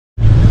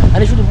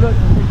And I should vlog.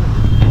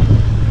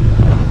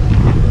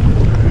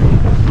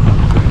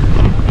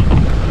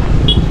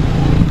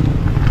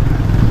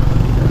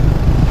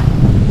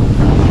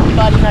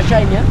 Bali na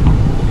shine ya?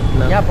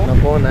 Yapo.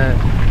 Nakuona.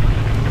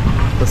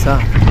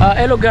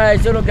 Hello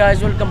guys,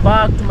 welcome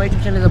back to my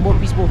YouTube channel, About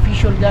Peaceful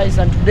Official, guys.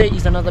 And today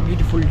is another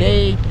beautiful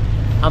day,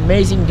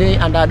 amazing day.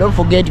 And don't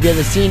forget, behind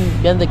the scene,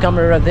 behind the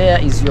camera there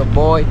is your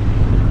boy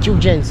Q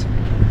Jens,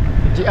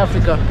 G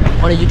Africa,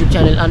 on the YouTube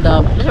channel. And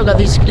look at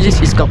this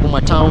is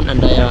Kakuma Town,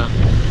 and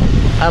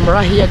I'm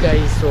right here,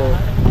 guys. So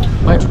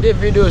my today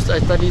videos, I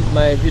started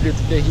my video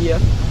today here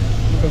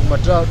in Kakuma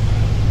Town.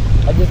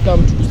 I just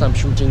come to do some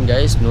shooting,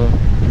 guys.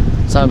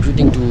 So I'm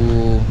shooting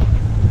to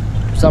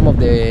some of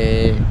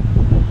the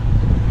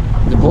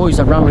boys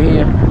around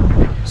here,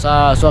 so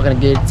I can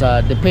get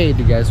the paid,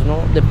 guys.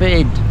 The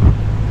paid.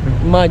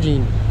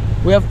 Imagine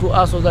we have to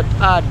also that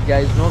hard,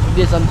 guys, to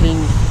get something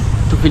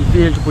to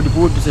fulfill, to put the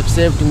food, to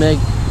save, to make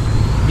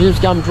dreams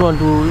come true, and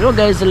to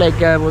guys,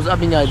 like I was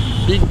having a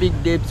big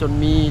debts on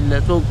me,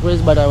 like, so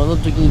crazy, but I was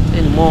not taking it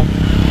anymore.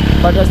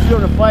 But I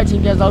still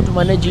fighting, guys, how to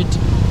manage it.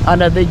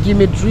 And they give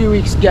me 3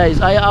 weeks, guys.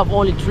 I have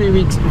only 3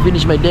 weeks to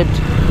finish my debt.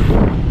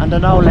 And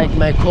now, like,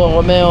 my core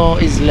Romeo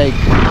is like,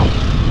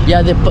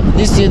 yeah,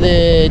 this is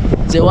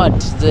the what?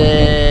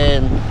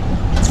 The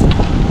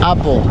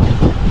apple.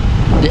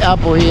 The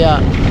apple here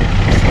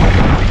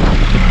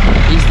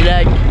is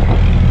like,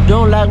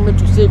 don't like me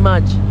to say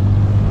much.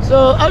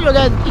 So,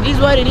 guys, it is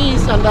what it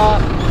is. And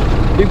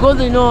because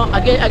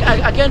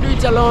I can't do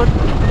it alone,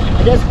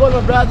 I just call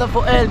my brother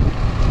for help.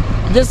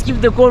 Just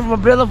give the call for my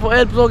brother for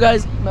help. So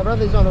guys, my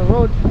brother is on the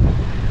road,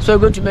 so we're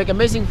going to make an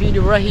amazing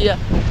video right here.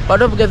 But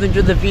don't forget to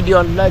enjoy the video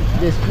and like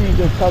the street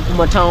of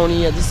Kakuma Town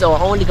here. This is our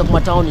only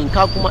Kakuma Town in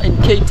Kakuma, in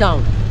K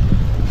Town.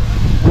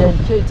 Yeah, in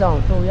K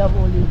Town. So we have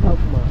only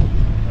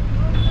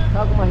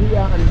Kakuma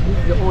here, and this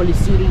is the only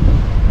city.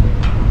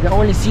 The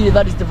only city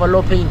that is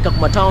developing in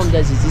Kakuma Town,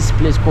 guys, is this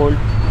place called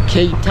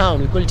K Town.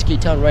 We call it K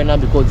Town right now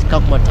because it's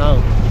Kakuma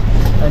Town.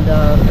 And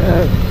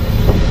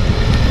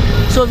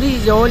so this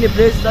is the only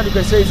place that you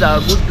can say is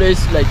a good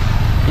place. Like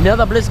in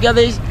other place,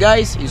 guys,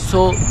 is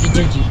so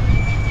GG.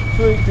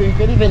 So you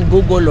can even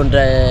Google on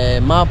the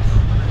map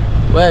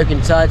where you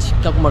can search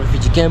Kakuma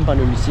Refugee Camp, and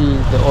you see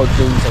the old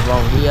things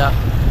around here.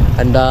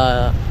 And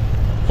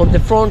from the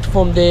front,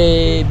 from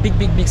the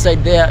big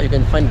side there, you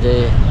can find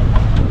the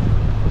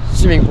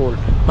swimming pool.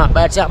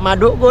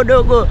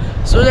 Dogo.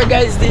 So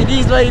guys, it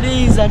is what it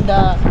is. And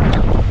let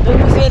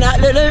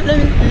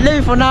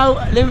me for now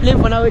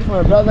wait for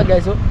my brother,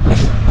 guys. So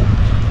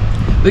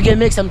we can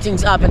make some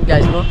things happen,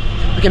 guys.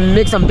 We can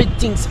make some big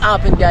things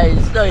happen, guys.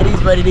 So it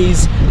is what it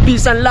is.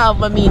 Peace and love,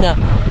 Mamina.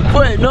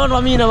 Not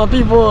Mamina, my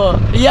people.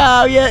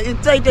 Yeah,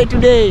 excited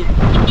today.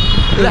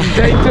 Like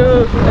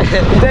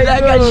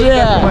a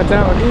share.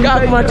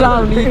 Kakuma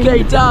Town,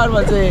 K Town,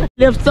 was it?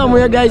 Left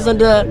somewhere, guys,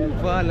 and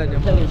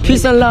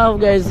peace and love,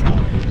 guys.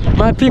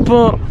 My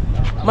people.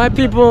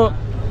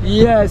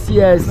 Yes.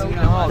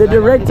 The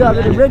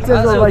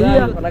directors over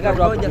here.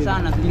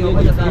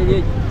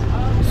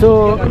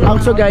 So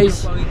also,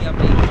 guys,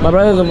 my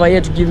brother's over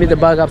here to give me the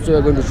backup, so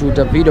we're going to shoot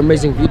a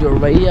amazing video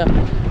over here.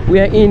 We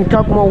are in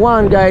Kakuma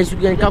 1, guys.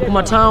 We are in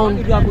Kakuma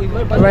Town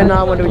right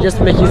now, and we're just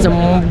making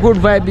some good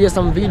vibe here,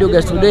 some video,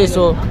 guys, today.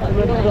 So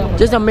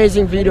just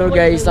amazing video,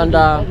 guys, and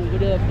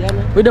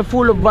with the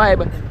full of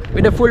vibe.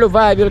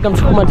 Welcome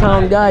to Kakuma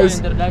Town, guys.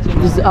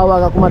 This is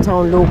our Kakuma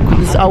Town look.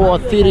 This is our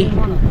city.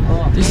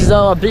 This is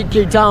our big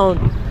K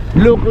Town.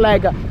 Look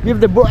like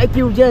give the boy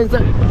Q Jens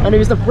and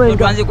Mr.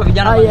 Frank.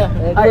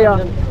 Aya,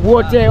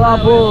 wote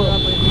wapo.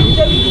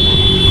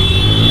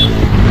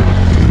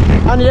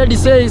 And lady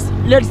says,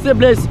 let's stay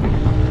blessed.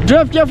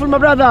 Drive careful, my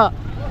brother.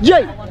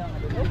 Yay!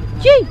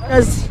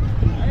 Yes.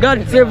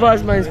 God save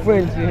us, my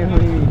friends.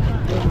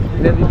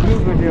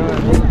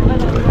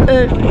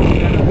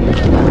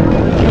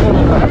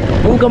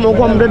 Mungu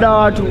amekuwa mdada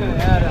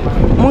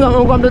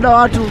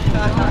watu.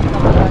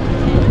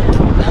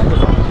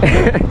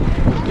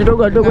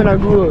 Kidogo na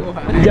nguo.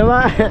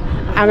 Jamaa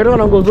angetoka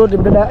na nguo zote,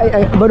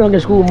 bado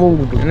angeshukuru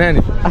Mungu tu.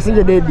 Nani?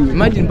 Asinge dedi.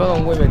 Imagine mpaka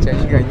nguo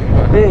imechanika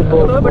nyumba.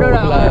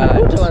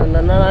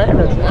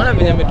 Unaona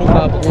venye ametoka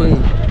hapo.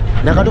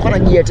 Na katoka na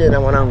gia tena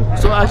mwanangu.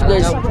 So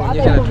actually, guys,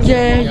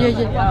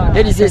 yeah.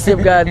 Ladies say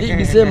save God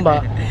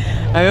December.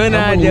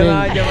 Ameona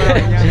jamaa.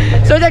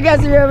 So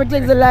guys, we have to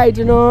take the light,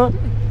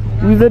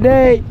 with the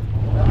day.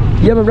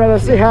 Yeah, my brother,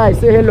 say hi,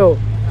 say hello.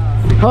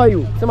 How are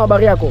you? Sema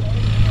habari yako.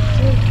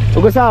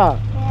 Uko sawa?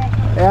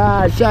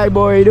 Yeah, shy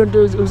boy, don't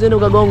usende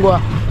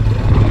ukagongwa.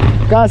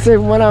 Kaa safe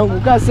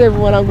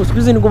mwanangu, siku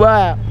hizi ni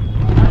kubaya.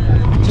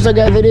 So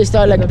guys, the day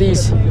start like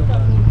this.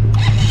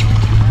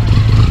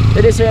 We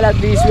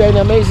are in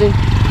amazing.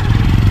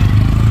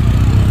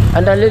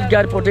 And let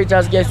God protect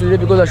us, guys, today,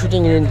 because we're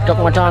shooting in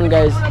Kakuma Town,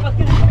 guys.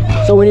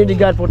 So we need the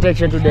God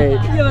protection today.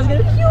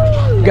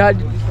 God.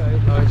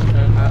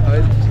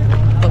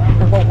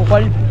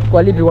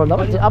 Kwa lipi kwanza?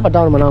 Hapa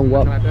town mwanangu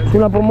hapa.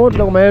 Tuna promote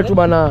Kakuma yetu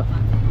bana.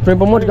 Tuna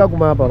promote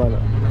Kakuma hapa bana.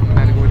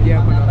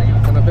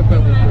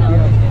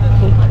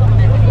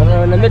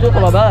 wananiambia tuko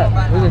mabaya.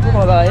 Wewe tuko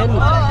mabaya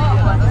yenu.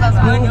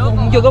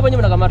 Mjogopa nyinyi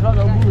mnakamatwa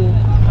na bure.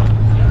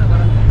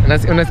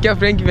 Unasikia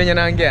Frank venye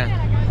anaongea?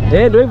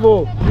 Ndio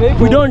hivyo.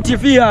 We don't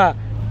fear.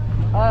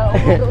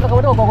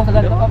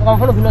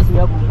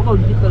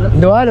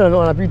 Ndio wale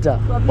wanapita.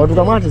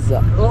 Watukamate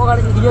sasa.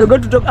 You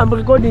got to talk. I'm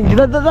recording.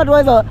 That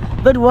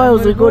why I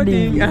was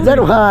recording. That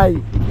why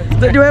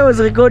I was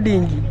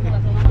recording.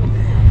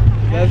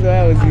 That's why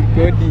I was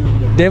recording.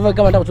 Deva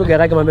kama nataka kuchukua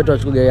gari yake mambo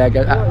tuachukue gari yake.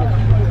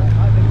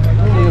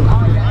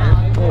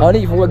 Aoni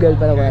kifungua gari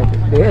pale kwa yake.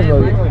 Deva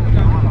huyo.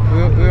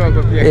 Wewe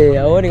wako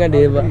pia. Aoni kama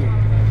Deva.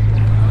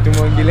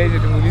 Tumuongeleze,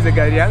 tumuulize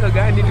gari yako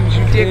gani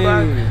tumshutie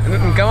kwa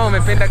kama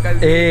umependa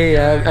kazi.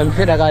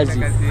 Amependa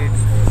kazi.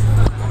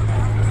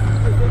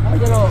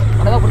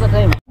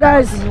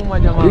 Guys,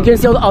 you can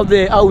see out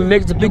there how we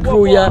make the big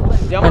crew here,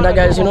 and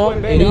guys, you know,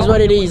 it is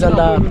what it is, and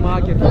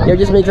yeah,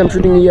 just make some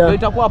shooting here.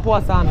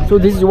 So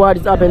this is what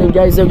is happening,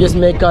 guys. They just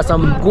make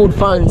some good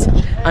fans,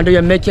 and we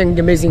are making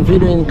amazing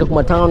video in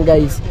Kakuma Town,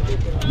 guys.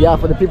 Yeah,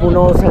 for the people who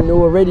knows and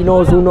who already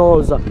knows who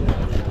knows.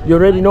 You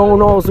already know who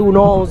knows who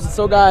knows.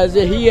 So guys,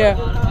 we're here.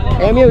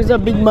 I'm here with a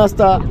big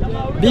master,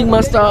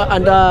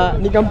 and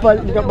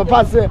nikampa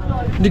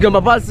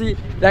pasi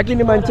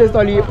lakini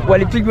Manchester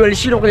walipigwa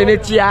walishindwa kwenye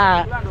mechi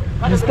ya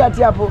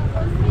diskati hapo.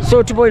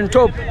 So tupo on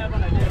top.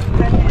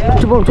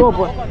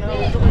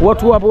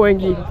 Watu hapo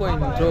wengi.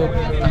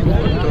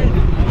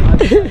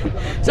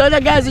 So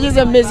the guys, this is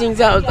amazing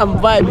some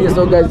vibe here.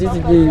 So guys, this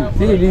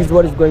is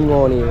what is going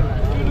on here.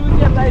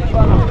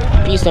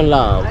 Peace and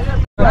love.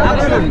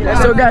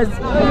 So guys,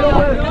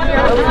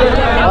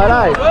 all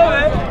right.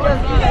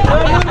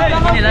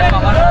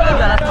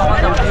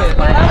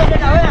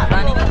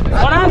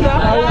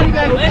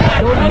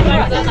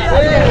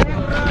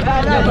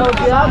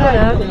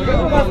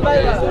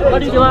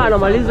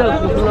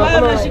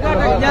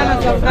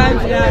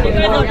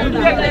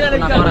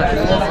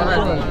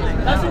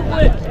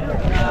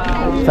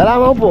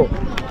 Salama upo?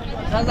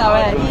 Sasa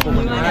wewe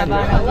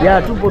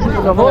ya tupo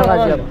tunafanya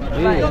kazi hapa.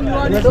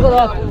 Unatoka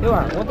wapi?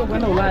 Watu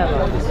kwenda Ulaya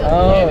baba.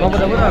 Mambo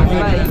damu.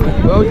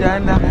 Wewe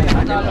hujaenda?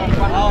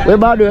 Wewe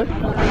bado eh?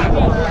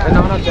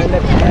 Naona tuende.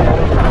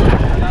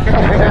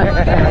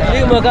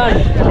 Hii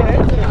mwakani.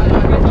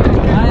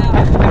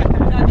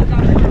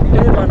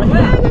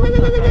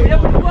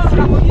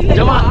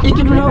 Jamaa,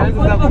 hiki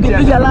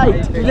ukipiga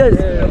light, yes.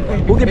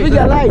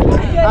 Ukipiga light,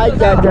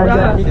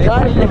 ni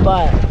kali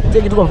mbaya.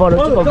 Cheki tu kwa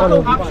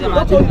mfano,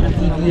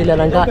 ile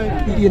nanga,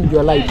 hii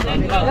ndio light.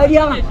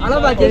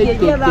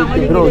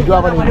 Bro, jua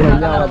hapa ni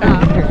nyama.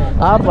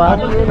 Hapa.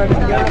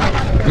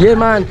 Yeah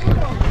man.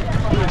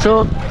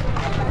 So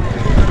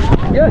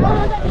yeah,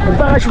 the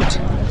parachute.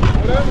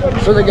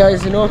 So the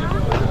guys, you know,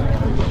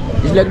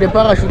 it's like the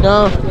parachute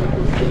now.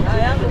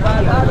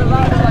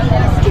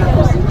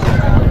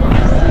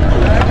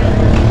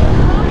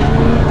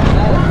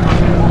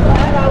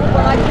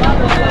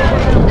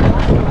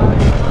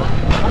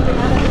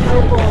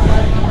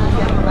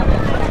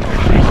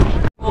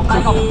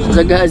 So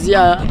the guys,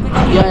 yeah,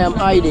 I'm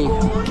hiding.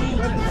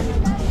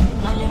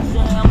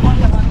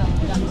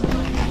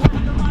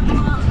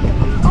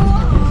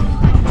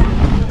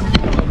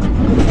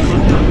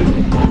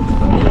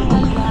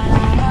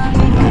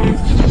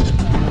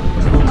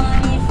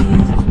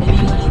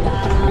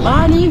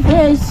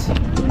 Manifest.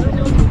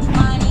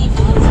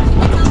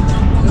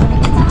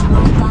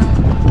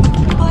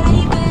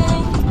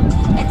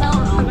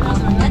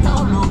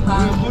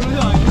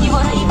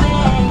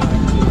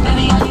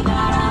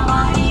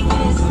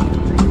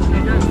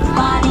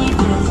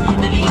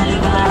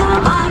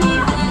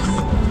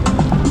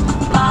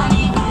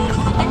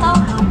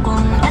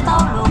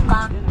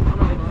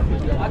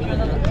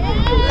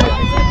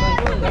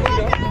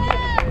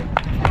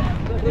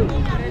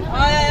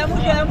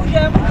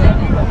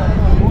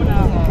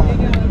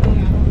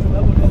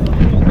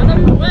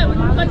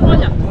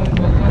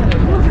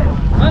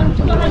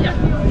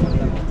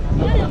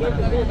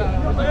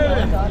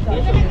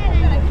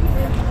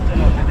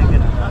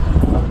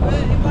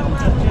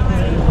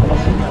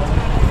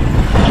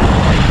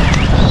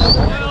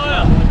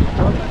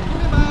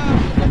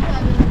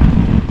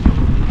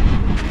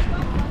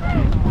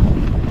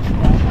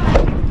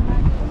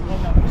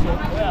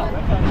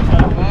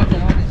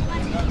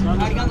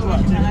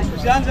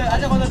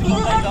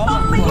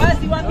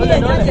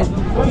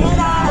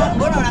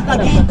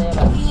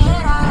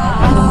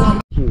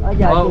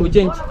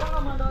 Change.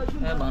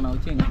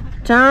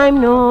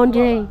 Time no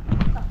day.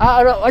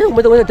 I don't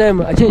know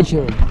time. I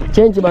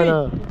change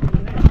bana.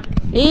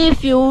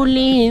 If you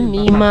leave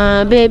me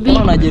my baby.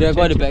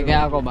 Unajirekodi peke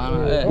yako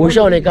bana.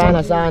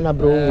 Ushaonekana sana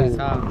bro.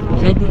 Sawa.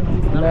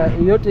 Na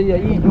yote ya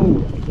hii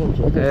juu.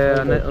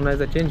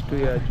 Unaweza change tu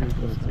ya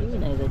juu.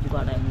 Inaweza chukua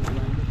time.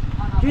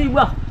 Chui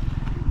bwa.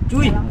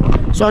 Chui.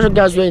 So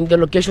guys, we're in the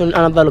location,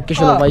 another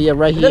location over here,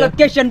 right here. The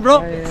location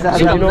bro.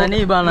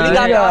 Nani bana.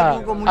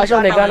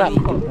 Ashaonekana.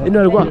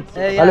 Ndio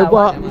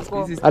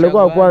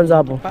alikuwa kwanza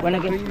hapo.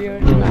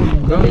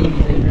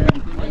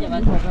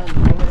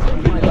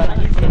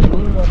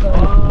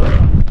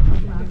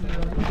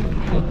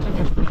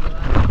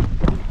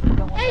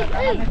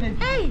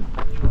 Hey.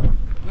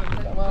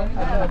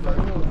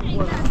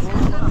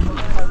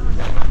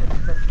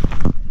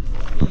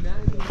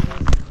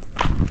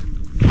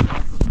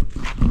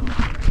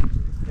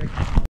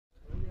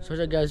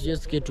 So guys,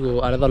 just get to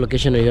another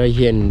location right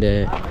here in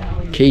the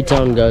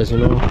K-Town, guys, you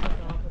know.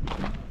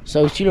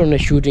 So still on the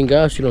shooting,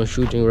 guys, still on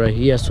shooting right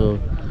here. So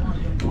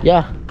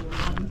yeah,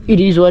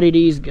 it is what it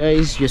is,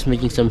 guys. Just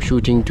making some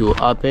shooting to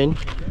happen.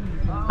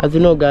 As you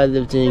know, guys,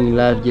 everything in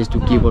life just to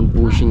keep on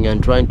pushing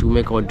and trying to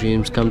make our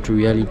dreams come to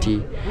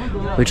reality.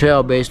 We try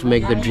our best to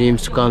make the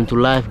dreams to come to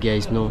life,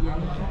 guys, no.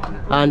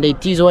 And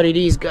it is what it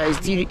is, guys.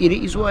 It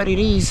is what it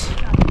is.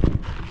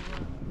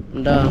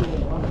 And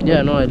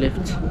yeah, no, I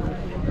left.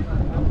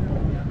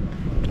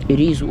 It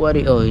is what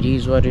it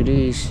is what it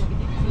is.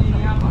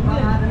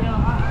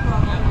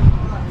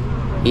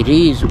 It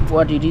is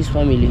what it is,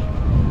 family.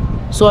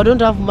 So I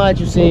don't have much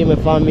to say, my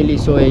family.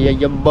 So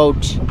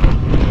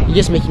I'm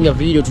just making a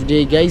video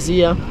today, guys.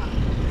 Here,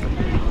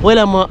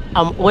 I'm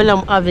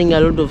having a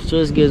lot of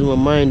stress, guys, in my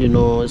mind, you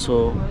know.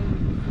 So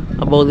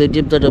about the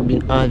trip that I've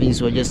been having.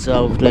 So I just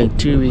have like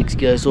 3 weeks,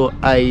 guys. So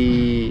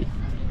I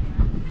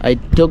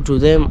talked to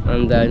them,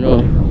 and I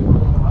know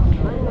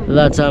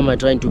that time I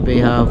trying to pay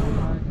half.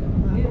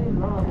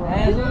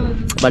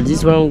 But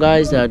this round,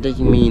 guys, they are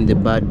taking me in the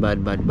bad,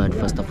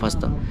 faster.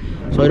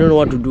 So I don't know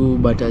what to do,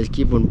 but I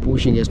keep on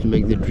pushing just to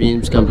make the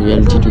dreams come to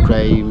reality, to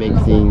try make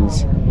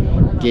things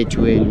get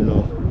well, you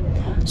know.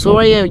 So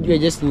right here, we are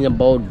just thinking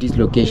about this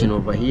location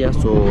over here.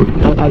 So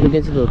as you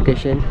can see, the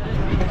location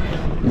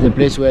is a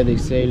place where they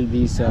sell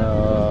these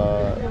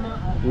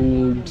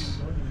food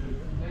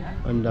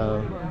and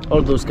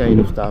all those kind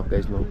of stuff,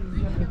 guys, no.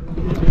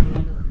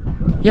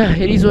 Yeah,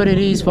 it is what it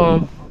is,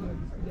 fam.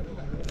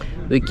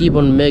 We keep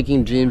on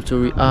making dreams to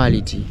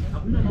reality.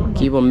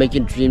 Keep on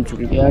making dreams to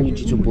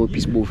reality, to both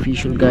peaceful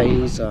official,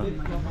 guys.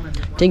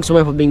 Thanks so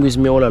much for being with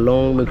me all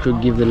along. Make sure to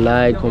give the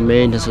like,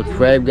 comment, and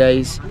subscribe,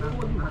 guys.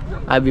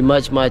 I'll be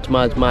much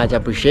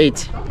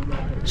appreciate.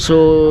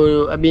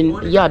 So I've been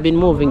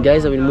moving,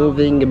 guys. I've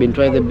been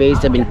trying the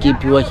best. I've been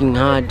keep working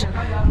hard,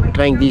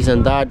 trying this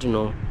and that, you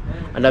know.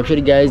 And I'm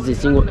sure, guys,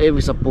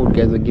 every support,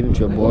 guys, we're giving to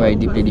your boy. I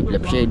deeply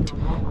appreciate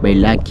by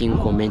liking,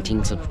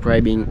 commenting,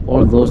 subscribing,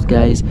 all those,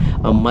 guys.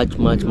 I'm much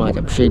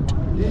appreciate.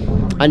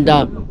 And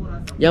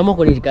yeah, more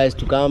content, guys,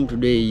 to come.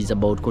 Today is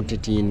about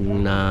content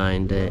in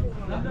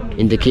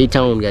the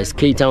K-Town, guys.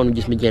 K-Town,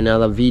 just making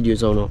another video,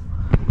 so no,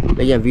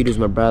 making videos,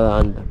 my brother,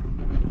 and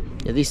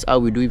yeah, this is how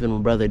we do. Even my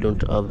brother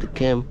don't have the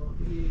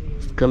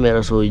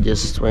camera, so we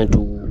just trying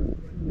to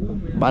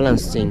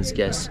balance things,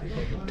 guys.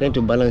 Trying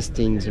to balance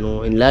things, you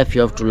know. In life,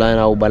 you have to learn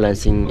how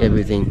balancing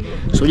everything.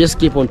 So just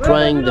keep on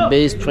trying the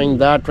best, trying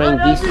that, trying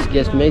this,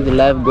 just to make the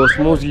life go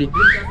smoothly,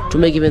 to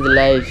make even the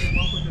life,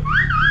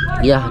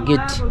 yeah,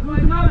 get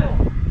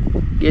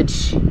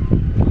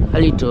a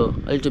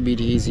little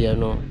bit easier, you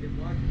know.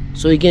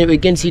 So we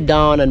can sit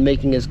down and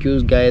making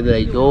excuse, guys,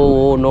 like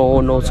oh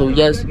no. So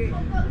just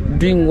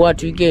doing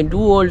what we can do.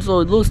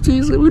 Also those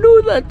things we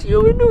do that,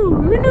 we do.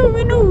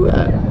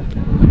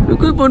 We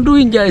keep on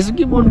doing, guys. We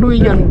keep on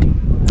doing, and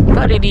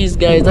that it is,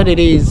 guys. That it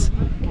is.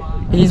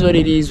 It is what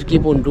it is. We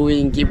keep on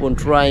doing, keep on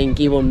trying,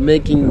 keep on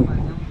making.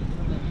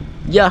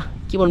 Yeah,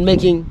 keep on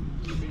making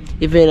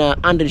even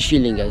 100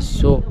 shilling, guys.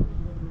 So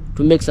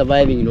to make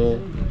surviving, you know.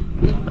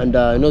 And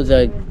you know,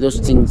 those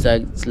things are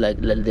like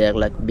they're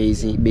like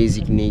basic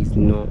needs,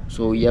 you know.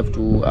 So you have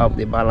to have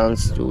the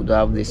balance, to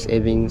have the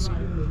savings,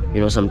 you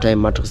know. Sometimes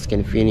mattress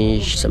can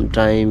finish,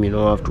 sometimes, you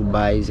know, have to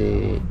buy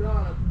the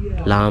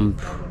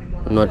lamp,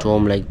 you know, at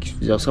home. Like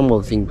there's some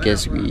of the things,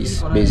 guess,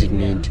 is basic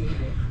need.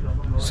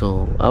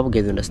 So I hope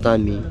you guys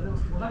understand me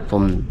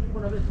from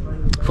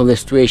the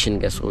situation,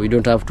 guys. So you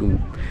don't have to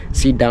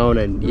sit down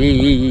and so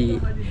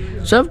you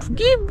have to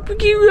keep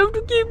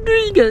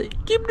doing, guys.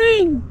 Keep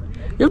doing.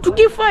 You have to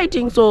keep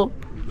fighting. So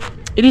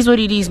it is what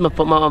it is, my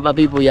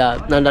people. Yeah,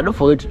 and don't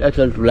forget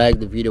to like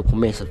the video,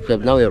 comment,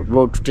 subscribe. Now we're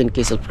road to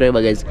 10k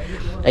subscriber, guys.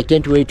 I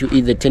can't wait to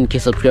hit the 10k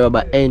subscriber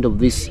by end of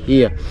this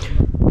year.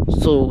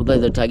 So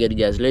that's the target,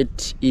 guys.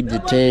 Let's hit the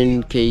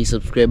 10k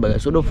subscriber,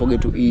 guys. So don't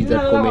forget to hit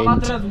that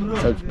comment,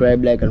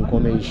 subscribe, like, and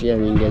comment,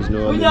 sharing, guys.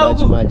 No, I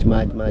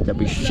much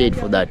appreciate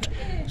for that.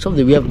 So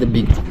we have the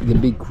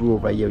big crew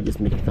over here just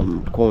making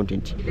some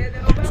content.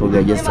 So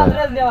they just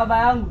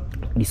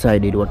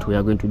decided what we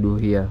are going to do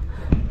here,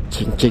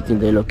 checking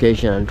the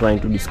location and trying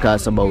to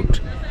discuss about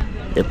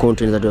the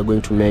content that we are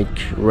going to make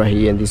right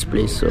here in this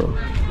place. So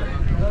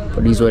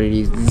but this is what it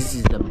is. This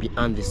is the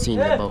behind the scene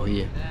about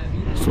here.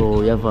 So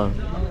we have a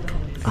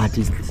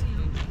artist,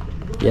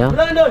 yeah.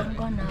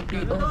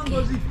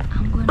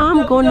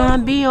 I'm gonna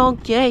be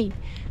okay.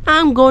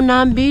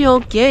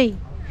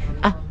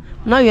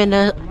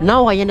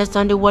 Now I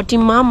understand what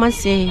mama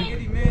say.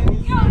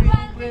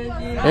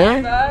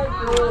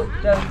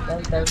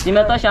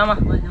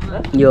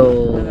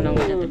 Yo.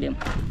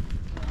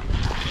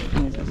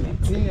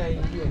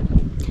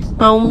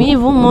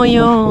 Maumivu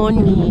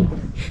moyoni,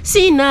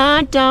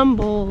 sina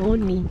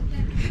tamboni,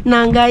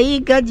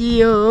 nangaika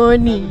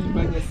jioni,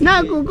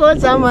 na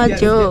kukosa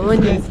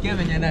machoni.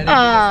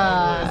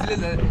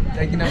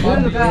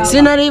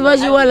 Sina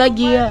rivers wala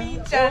gia.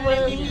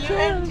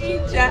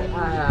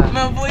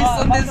 My voice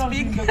on the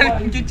speaker.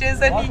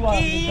 Kucheza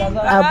niki.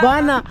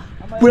 Hapana.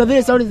 Kuna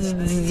vile sound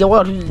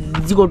ziko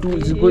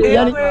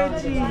yani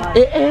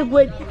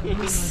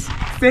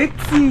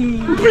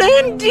sexy.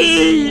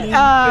 Plenty.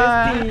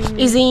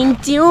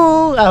 Isn't you?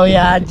 Oh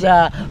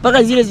yaja.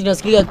 Paka zile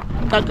zinasikika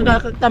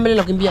kama ile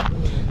nakimbia.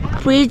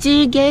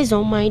 Pretty girls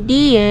on my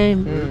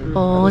DM.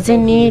 Oh, they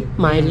need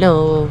my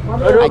love.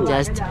 I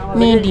just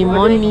need the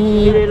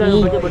money.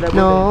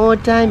 No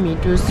time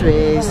to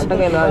stress.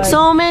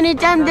 So many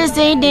times they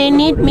say they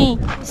need me.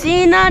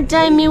 See, not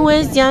time me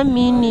waste your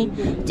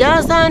minute.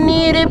 Just I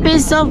need a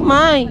peace of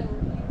mind.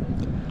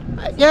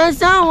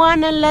 Just I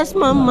wanna last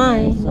my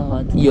mind.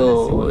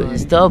 Yo,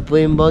 stop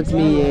inbox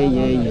me,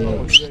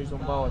 yeah.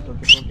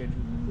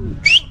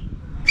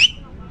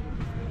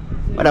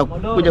 But I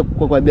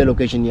could be a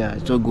location here,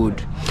 so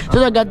good.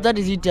 So that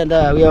is it, and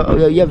we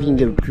have in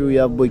the crew. We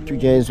have boy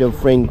Q-Gens, we have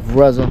Frank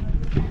Vwaza.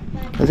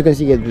 As you can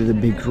see, there's a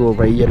big crew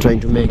over here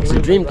trying to make the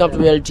dream come to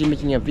reality,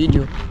 making a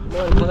video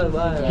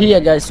here,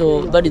 guys.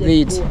 So that is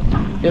it.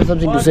 You have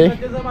something to say?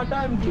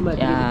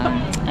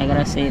 Yeah, I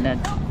gotta say that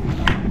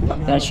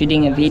we are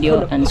shooting a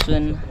video and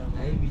soon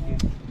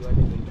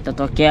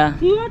tatokea.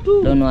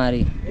 Don't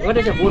worry.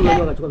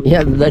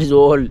 Yeah, that is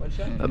all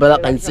but I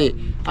can say.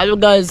 Hello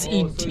guys,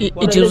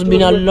 it has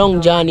been a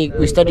long journey.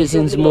 We started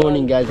since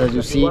morning, guys, as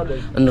you see,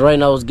 and right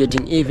now it's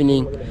getting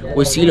evening.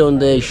 We're still on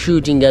the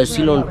shooting, guys,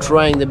 still on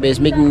trying the best,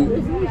 making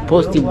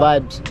positive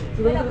vibes.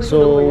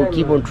 So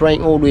keep on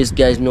trying always,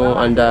 guys, know.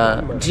 And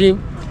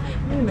dream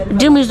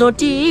is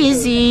not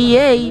easy,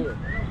 yeah.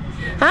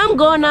 I'm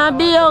gonna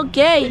be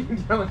okay.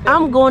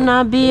 I'm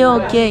gonna be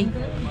okay.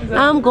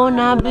 I'm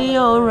gonna be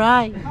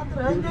alright.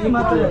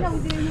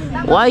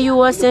 Why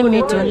you asking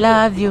me to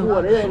love you?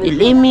 You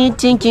leave me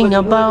thinking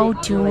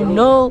about you,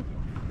 no.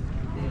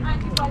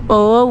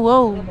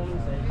 Oh.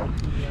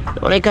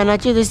 Naonekana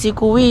chizi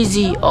siku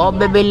hizi. Oh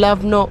baby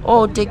love no,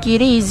 oh take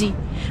it easy.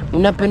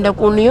 Unapenda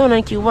kuniona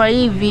nikiwa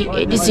hivi,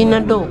 edi sina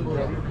do.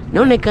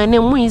 Naonekane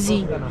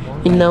mwizi,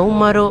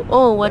 inauma roho,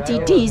 oh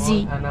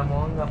watitizi.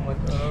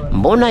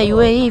 Mbona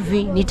iwe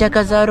hivi,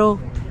 nitakaza roho.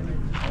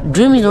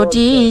 Dream is not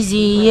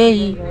easy,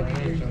 yeah.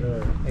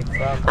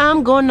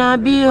 I'm gonna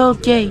be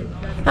okay.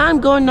 I'm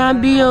gonna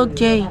be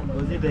okay.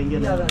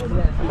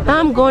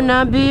 I'm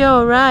gonna be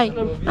alright.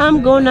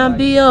 I'm gonna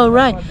be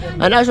alright.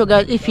 And also,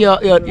 guys, if you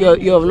have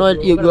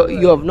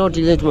not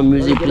listened to my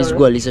music, please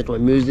go and listen to my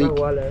music.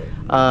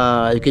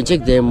 You can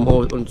check them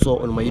also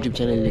on my YouTube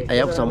channel. I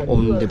have some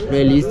on the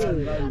playlist,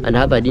 and I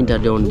have I didn't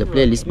have them on the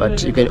playlist.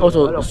 But you can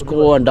also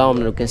scroll down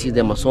and you can see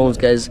them my songs,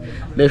 guys.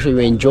 Make sure you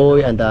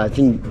enjoy, and I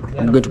think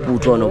I'm going to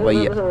put one over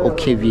here.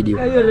 Okay, video.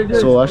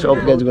 So I hope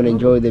you guys are gonna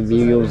enjoy the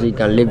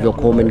music and leave your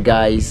comment,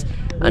 guys.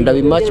 And I'll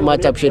be much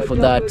appreciated for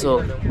that.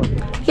 So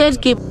let's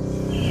keep.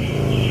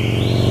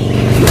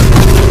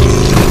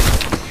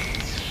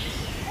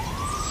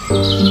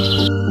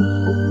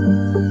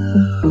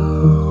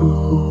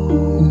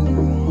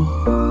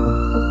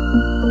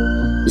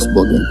 It's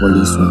bugging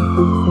policeman.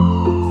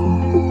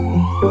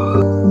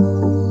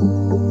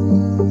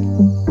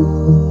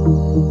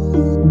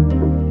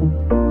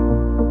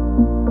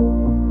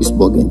 It's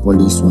bugging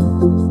policeman.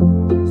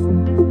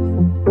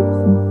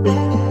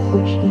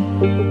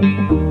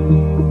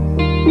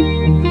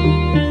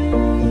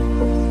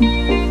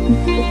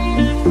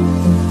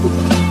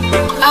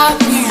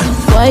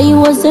 Why you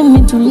wasn't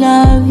me to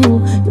love you?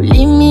 You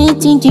leave me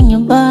thinking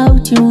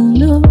about you,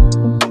 no.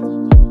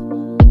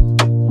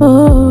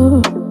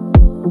 Oh,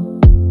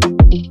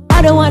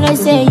 I don't wanna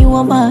say you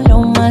are bad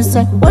on my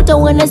side. What I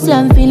wanna say,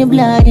 I'm feeling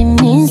blood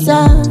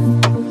inside.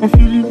 I'm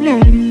feeling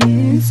blood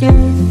inside.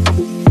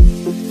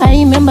 I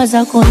remember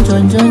za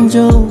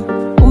konjonjonjo.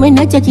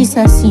 Umeniacha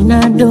kisa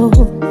sina do.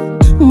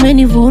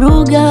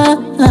 Umenivuruga,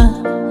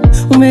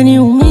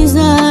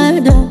 umeniumiza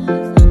da.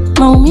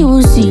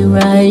 Maumivu si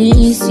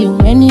rahisi,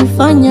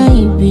 umenifanya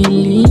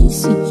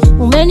ibilisi.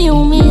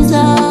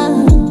 Umeniumiza.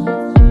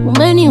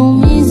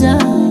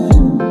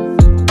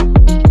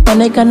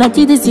 Naonekana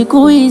chizi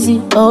siku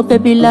hizi. Oh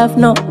baby love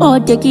no, oh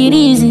take it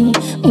easy.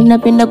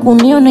 Unapenda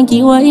kuniona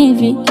kiwa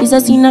hivi,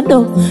 kisa sina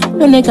do.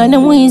 Naonekana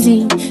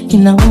mwizi,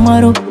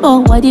 inauma roho,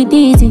 oh what it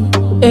is.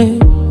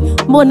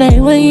 Mbona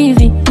iwe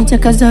hivi,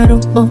 nitakaza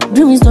roho. Oh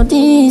dream is not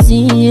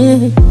easy, yeah.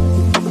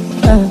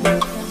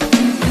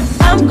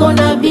 I'm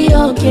gonna be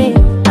okay.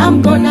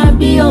 I'm gonna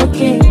be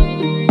okay.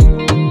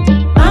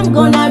 I'm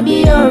gonna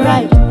be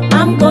alright.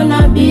 I'm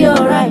gonna be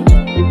alright.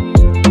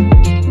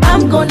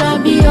 I'm gonna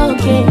be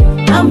okay.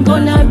 I'm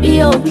gonna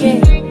be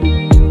okay.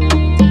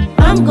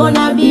 I'm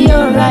gonna be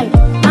alright.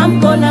 I'm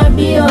gonna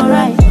be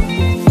alright.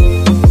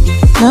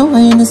 Now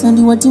I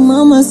understand what your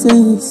mama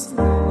says.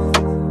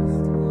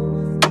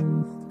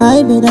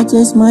 I better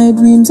chase my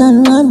dreams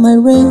and run my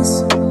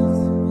race.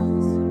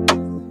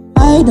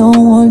 I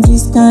don't want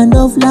this kind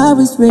of love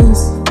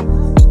race.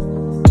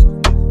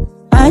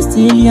 I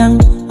still young,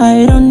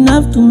 I don't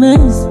have to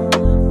mess.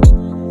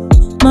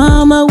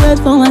 Mama, wait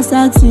for my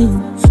success.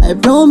 I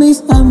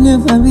promise I'll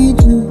never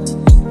regret.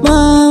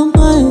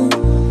 Mama,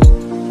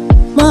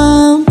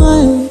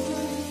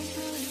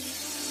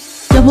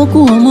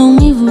 kuwa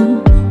maumivu,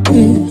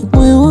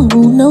 moyo wangu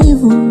una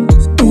wivu,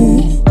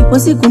 ipo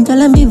siku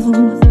nitala mbivu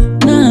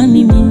na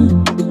mimi,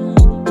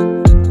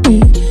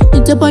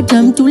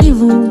 nitapata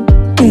mtulivu,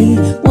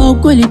 wa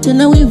ukweli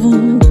tena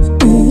wivu,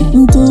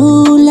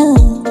 Mutula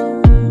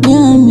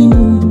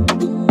nyamini.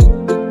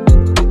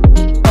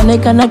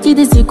 Onekana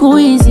kidi siku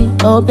hizi,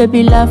 oh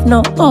baby love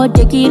no, oh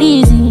take it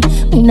easy.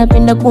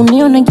 Unapenda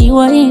kuniona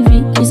kiwa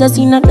hivi, kisa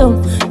sina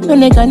do,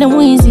 onekana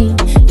mwizi.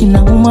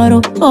 Ina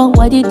umaro, oh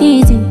what it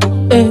is,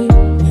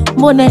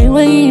 mbona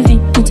iwe hivi,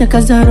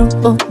 nitakazaro,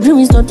 oh dream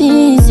is not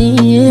easy,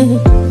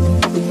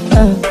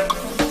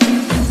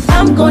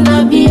 I'm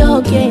gonna be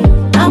okay,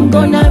 I'm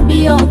gonna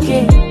be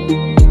okay,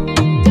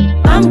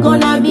 I'm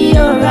gonna be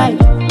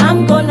alright,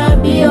 I'm gonna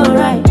be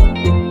alright,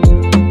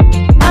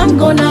 I'm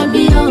gonna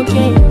be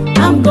okay,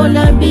 I'm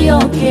gonna be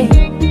okay,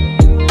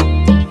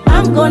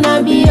 I'm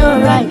gonna be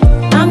alright,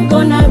 I'm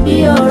gonna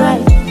be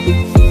alright.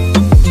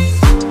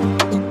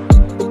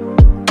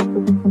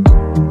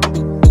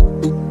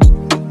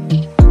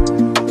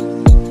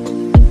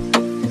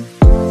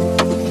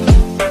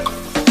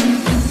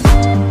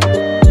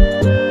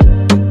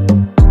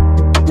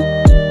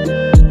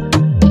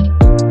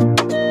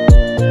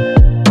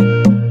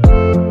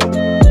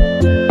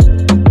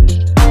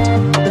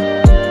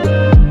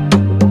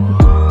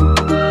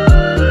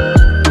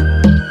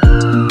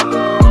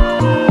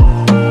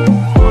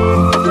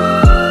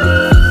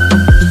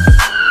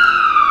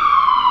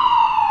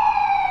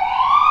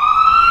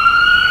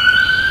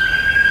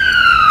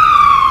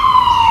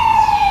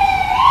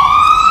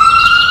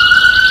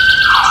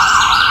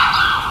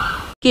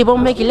 Keep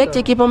on making,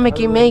 let's keep on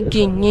making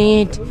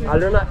it.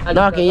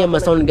 Now I can hear my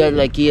sound guy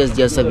like he is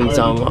just having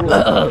some,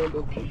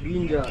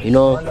 you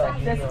know.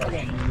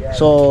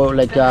 So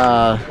like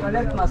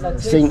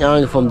sing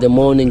from the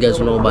morning, guys,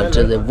 you know, but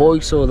the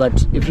voice, so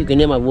that if you can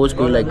hear my voice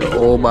going like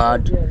oh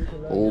bad,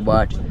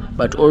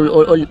 but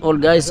all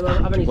guys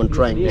keep on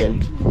trying,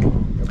 and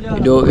you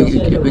know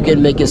we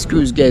can make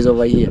excuse, guys,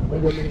 over here.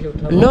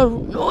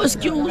 No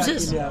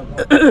excuses.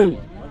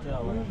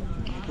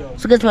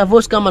 So guys, my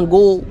voice come and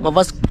go, my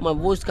voice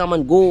come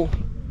and go.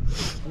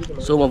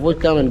 So my voice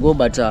come and go,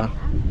 but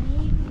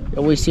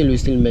we still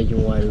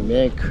making what we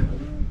make.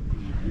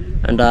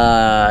 And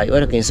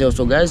what I can say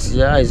also, guys,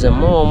 is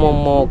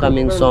more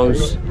coming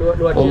songs,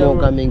 more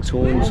coming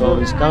soon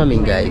songs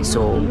coming, guys.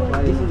 So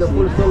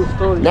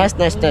nice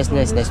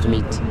to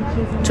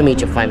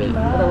meet your family.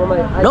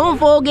 Don't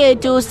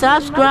forget to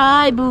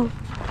subscribe,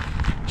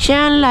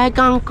 share, like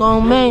and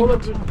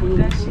comment.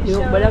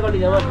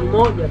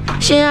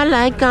 Share,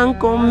 like and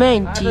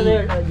comment.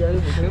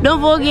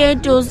 Don't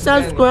forget to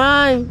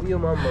subscribe.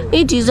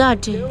 It is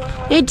that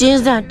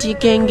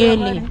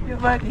kengele.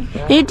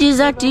 It is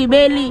that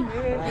belly.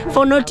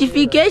 For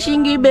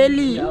notification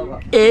belly.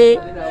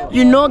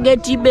 You know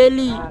get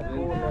belly.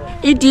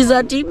 It is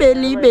that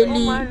belly.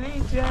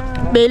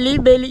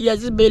 Belly,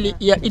 yes, belly.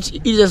 Yeah,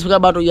 it is a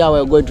subscribe button. Yeah, we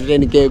are going to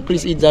 10K.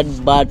 Please hit that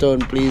button,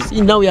 please.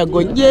 Now we are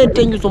going. Yeah,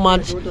 thank you so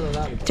much.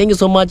 Thank you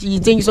so much. You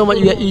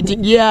are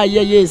eating. Yeah,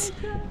 yes.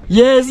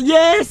 Yes,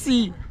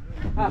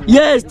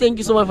 thank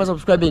you so much for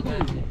subscribing.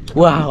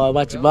 Wow,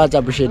 much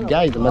appreciate,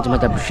 guys. Much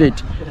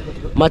appreciate.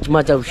 Much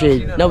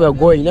appreciate. Now we are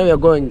going.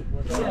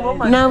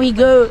 Now we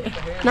go.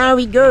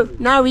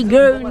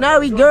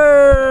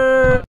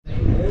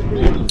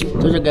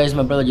 So guys,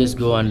 my brother just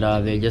go and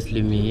they just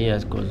leave me here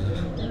because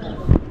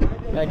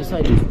I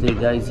decided to stay,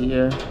 guys,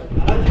 here.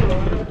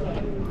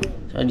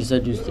 So I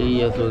decided to stay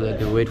here so that I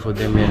can wait for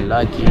them and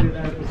lucky,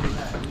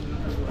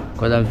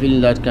 because I'm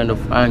feeling that kind of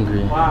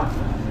angry.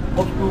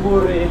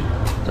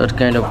 That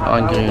kind of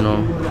angry, you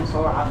know.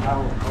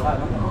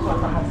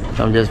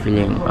 So I'm just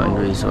feeling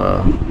angry,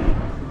 so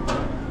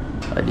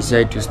I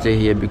decided to stay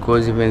here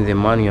because even the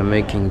money you're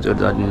making, so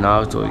that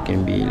now, so it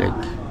can be like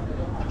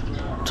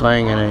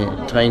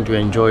trying to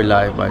enjoy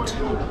life, but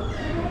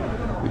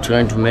we're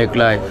trying to make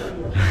life.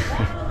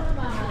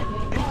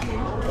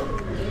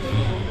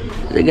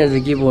 The guys,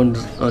 they keep on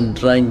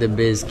trying the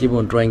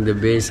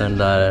best,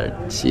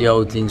 and see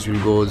how things will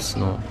go, you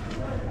know.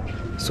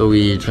 So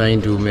we're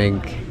trying to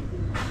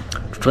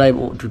try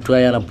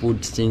and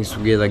put things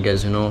together,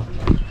 guys, you know.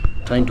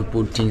 Trying to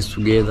put things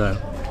together.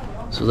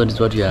 So that is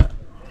what we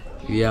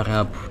are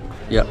up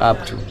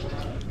to,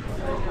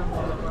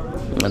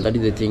 and that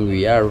is the thing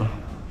we are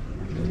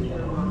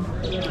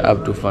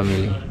up to,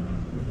 family.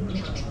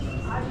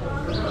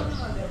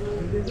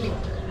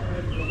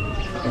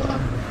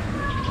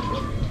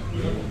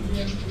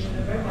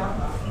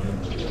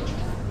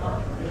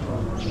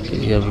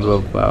 You have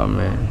got power,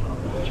 man.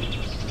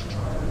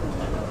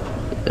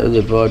 You have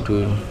the power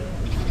to.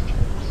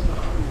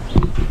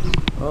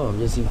 Oh, I'm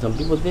just seeing some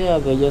people there.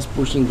 They're just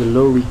pushing the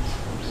lorry.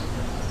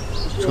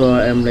 So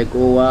I'm like,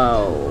 oh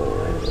wow,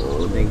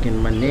 they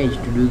can manage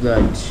to do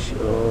that.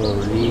 Oh,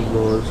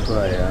 Legos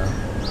fire.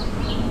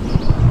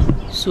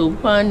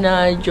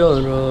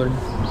 Supernatural.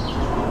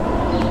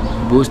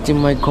 Boosting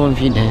my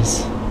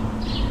confidence.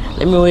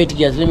 Let me wait,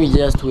 guys. Let me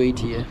just wait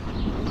here.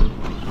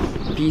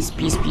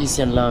 Peace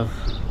and love.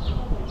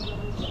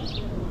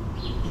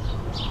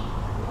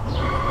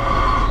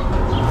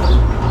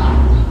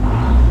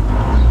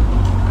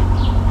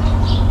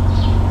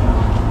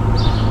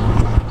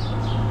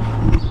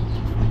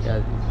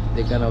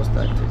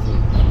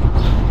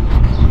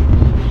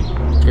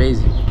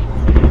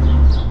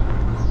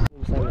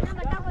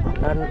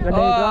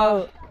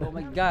 Oh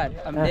my god,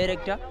 I'm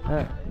director.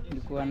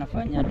 Tulikuwa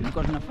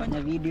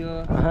tunafanya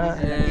video.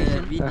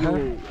 Video.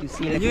 You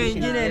see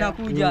nyingine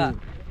inakuja.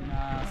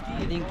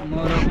 I think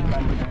tomorrow we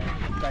can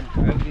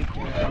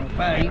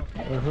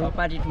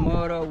party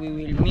tomorrow. We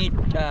will meet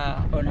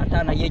on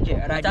Atana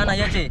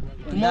Yeche.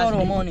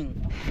 Tomorrow morning.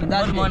 In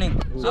that morning.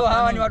 So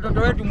hawa ni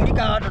watoto wetu,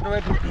 mlika watoto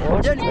wetu.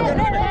 Jeni.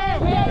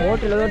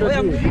 Wote leo ndio.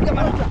 Oya,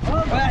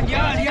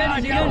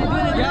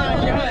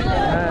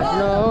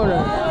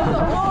 Tunaona.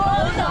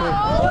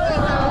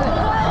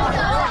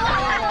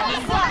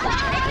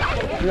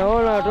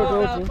 Tunaona watoto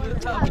wote.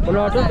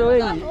 Kuna watoto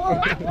wengi.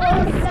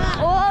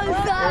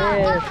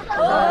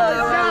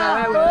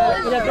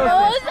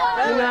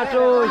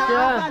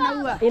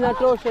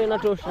 Inatosha.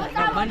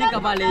 Bandika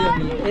pale hiyo.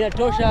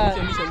 Inatosha.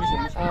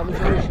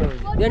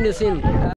 Mwisho. Then you see.